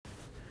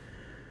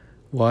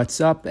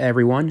What's up,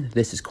 everyone?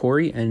 This is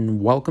Corey,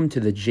 and welcome to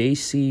the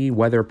JC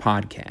Weather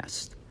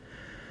Podcast.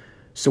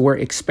 So we're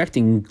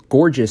expecting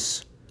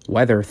gorgeous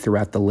weather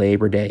throughout the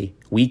Labor Day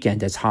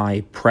weekend as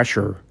high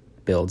pressure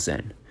builds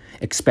in.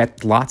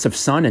 Expect lots of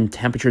sun and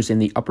temperatures in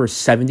the upper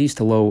 70s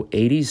to low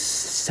 80s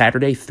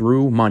Saturday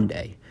through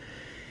Monday.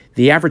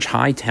 The average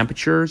high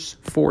temperatures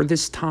for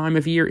this time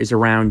of year is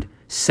around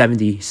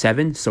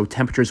 77, so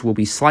temperatures will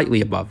be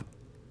slightly above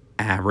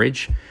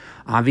average.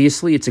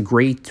 Obviously, it's a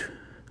great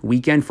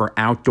weekend for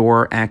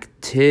outdoor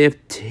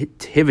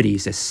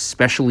activities,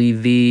 especially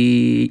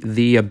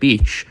the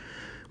beach.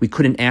 We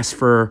couldn't ask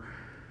for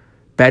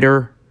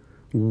better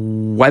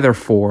weather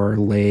for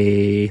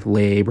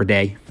Labor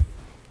Day.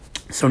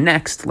 So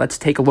next, let's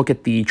take a look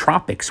at the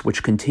tropics,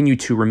 which continue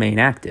to remain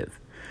active.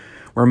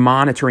 We're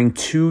monitoring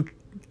two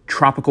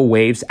tropical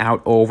waves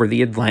out over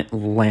the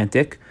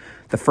Atlantic.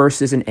 The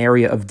first is an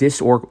area of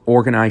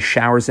disorganized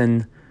showers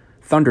and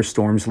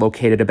thunderstorms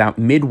located about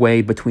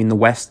midway between the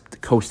west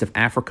coast of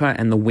Africa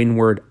and the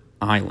Windward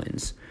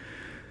Islands.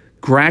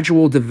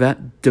 Gradual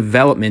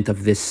development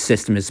of this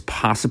system is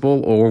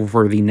possible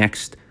over the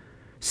next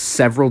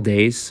several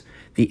days.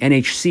 The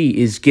NHC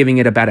is giving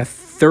it about a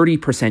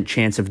 30%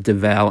 chance of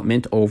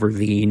development over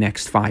the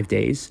next 5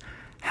 days.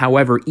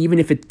 However, even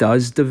if it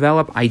does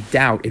develop, I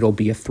doubt it'll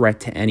be a threat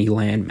to any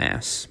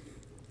landmass.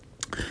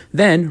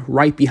 Then,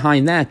 right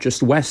behind that,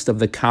 just west of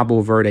the Cabo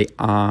Verde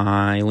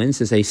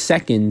Islands, is a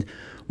second,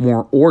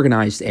 more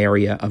organized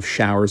area of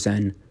showers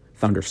and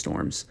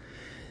thunderstorms.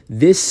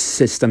 This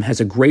system has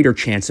a greater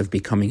chance of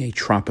becoming a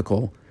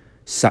tropical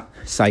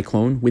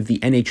cyclone, with the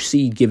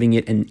NHC giving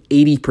it an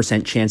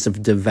 80% chance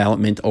of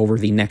development over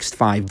the next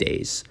 5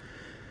 days.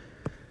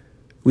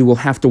 We will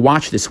have to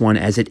watch this one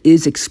as it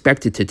is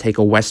expected to take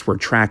a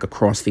westward track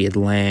across the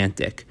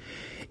Atlantic.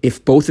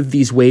 If both of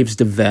these waves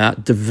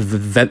develop,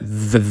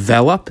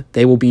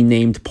 they will be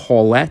named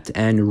Paulette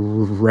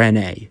and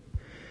Rene.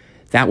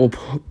 That will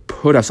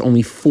put us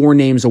only 4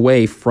 names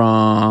away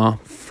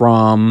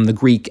from the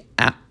Greek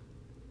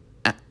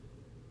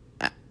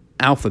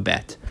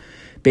alphabet.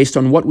 Based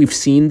on what we've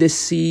seen this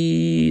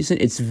season,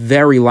 it's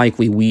very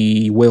likely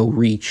we will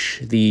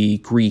reach the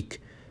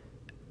Greek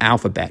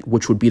alphabet,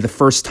 which would be the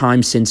first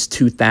time since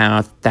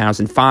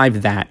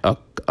 2005 that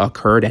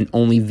occurred, and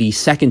only the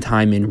second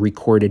time in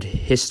recorded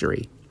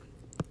history.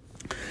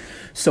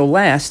 So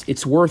last,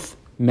 it's worth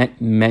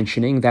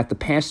mentioning that the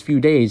past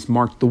few days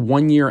marked the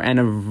 1-year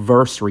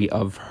anniversary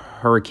of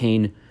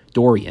Hurricane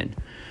Dorian.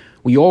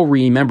 We all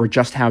remember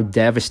just how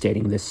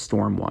devastating this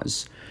storm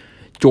was.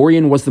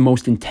 Dorian was the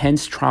most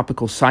intense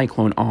tropical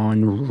cyclone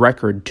on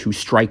record to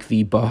strike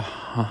the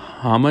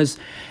Bahamas,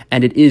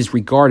 and it is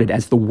regarded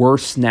as the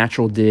worst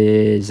natural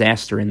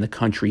disaster in the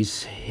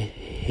country's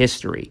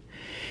history.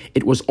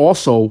 It was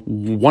also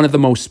one of the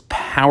most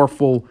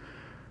powerful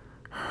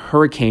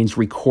hurricanes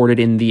recorded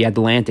in the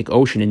Atlantic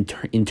Ocean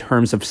in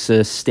terms of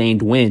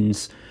sustained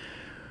winds,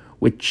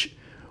 which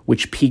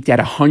peaked at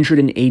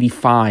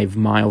 185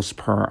 miles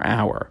per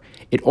hour.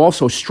 It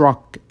also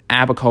struck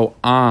Abaco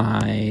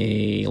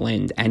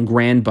Island and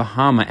Grand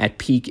Bahama at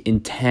peak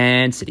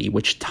intensity,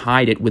 which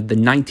tied it with the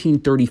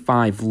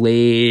 1935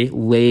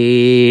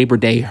 Labor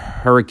Day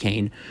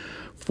hurricane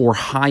for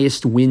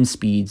highest wind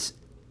speeds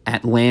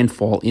at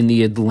landfall in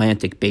the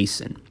Atlantic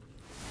Basin.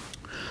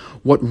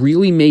 What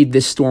really made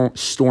this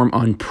storm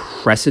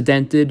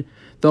unprecedented,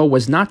 though,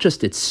 was not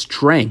just its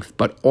strength,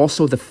 but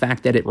also the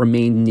fact that it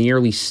remained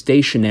nearly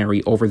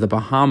stationary over the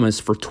Bahamas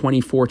for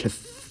 24 to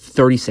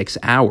 36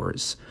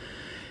 hours.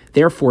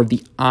 Therefore,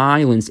 the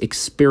islands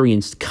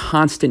experienced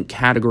constant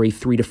Category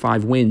 3 to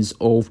 5 winds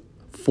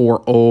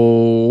for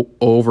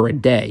over a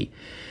day.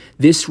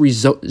 This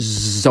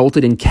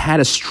resulted in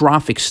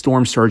catastrophic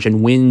storm surge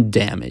and wind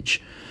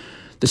damage.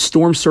 The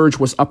storm surge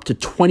was up to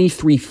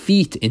 23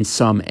 feet in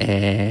some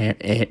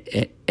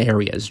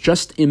areas.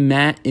 Just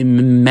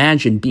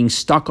imagine being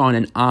stuck on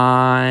an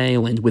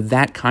island with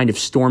that kind of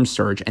storm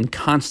surge and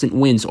constant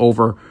winds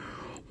over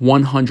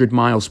 100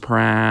 miles per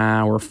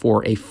hour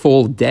for a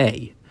full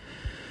day.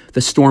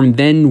 The storm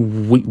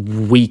then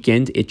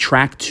weakened. It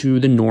tracked to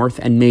the north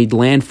and made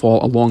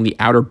landfall along the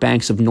outer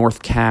banks of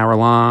North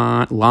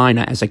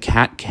Carolina as a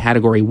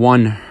Category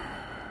 1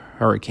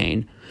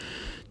 hurricane.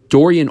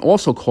 Dorian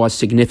also caused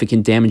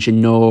significant damage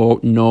in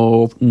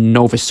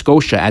Nova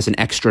Scotia as an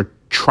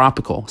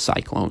extratropical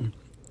cyclone.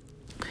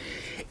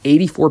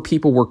 84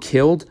 people were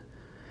killed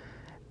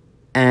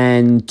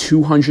and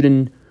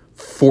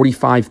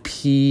 245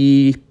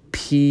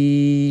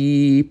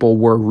 people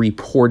were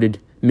reported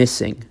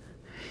missing.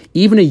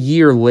 Even a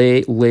year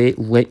later,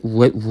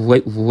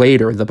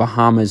 the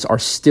Bahamas are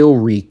still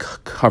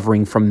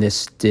recovering from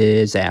this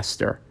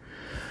disaster.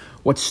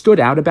 What stood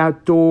out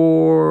about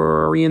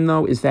Dorian,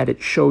 though, is that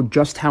it showed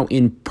just how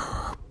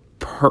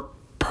imperfect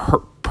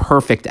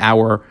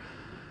our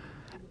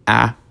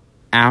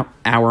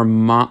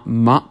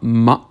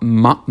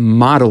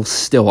models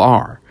still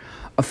are.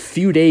 A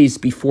few days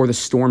before the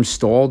storm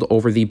stalled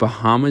over the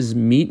Bahamas,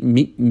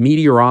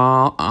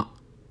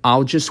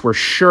 meteorologists were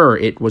sure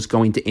it was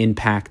going to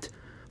impact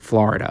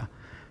Florida.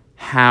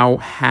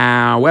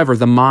 However,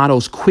 the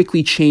models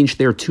quickly changed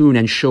their tune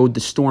and showed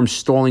the storm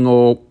stalling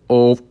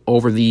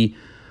over the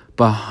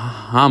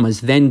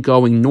Bahamas, then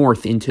going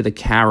north into the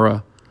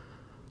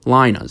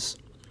Carolinas.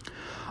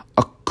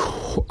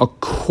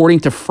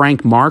 According to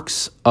Frank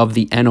Marks of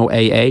the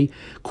NOAA,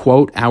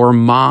 quote, "Our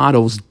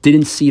models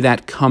didn't see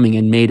that coming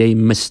and made a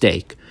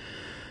mistake."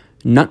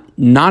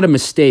 Not a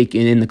mistake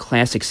in the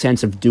classic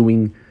sense of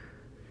doing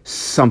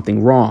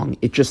something wrong.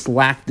 It just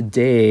lacked the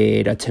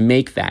data to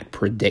make that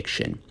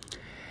prediction.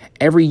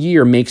 Every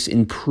year makes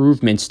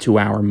improvements to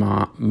our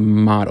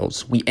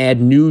models. We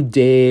add new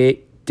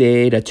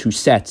data to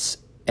sets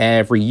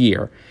every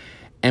year,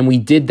 and we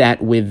did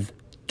that with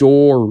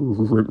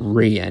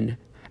Dorian.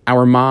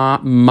 Our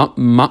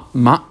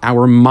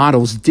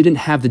models didn't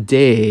have the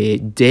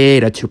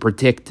data to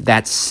predict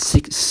that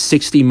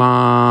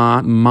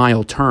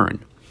 60-mile turn.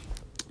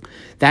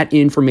 That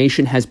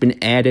information has been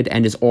added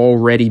and is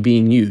already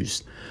being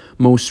used,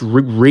 most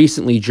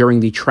recently during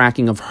the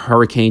tracking of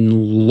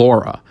Hurricane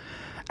Laura.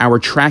 Our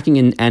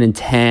tracking and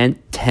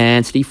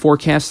intensity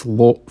forecast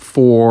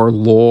for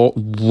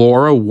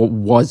Laura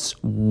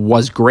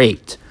was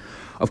great.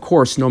 Of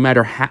course, no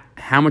matter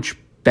how much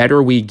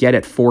better we get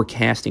at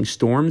forecasting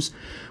storms,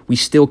 we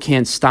still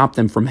can't stop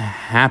them from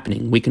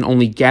happening. We can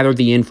only gather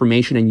the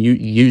information and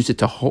use it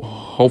to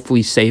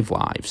hopefully save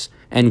lives.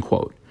 End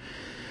quote.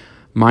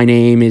 My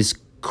name is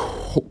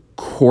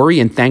Corey,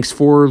 and thanks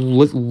for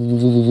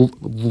listening.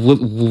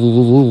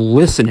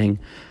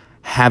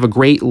 Have a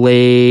great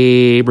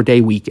Labor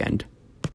Day weekend.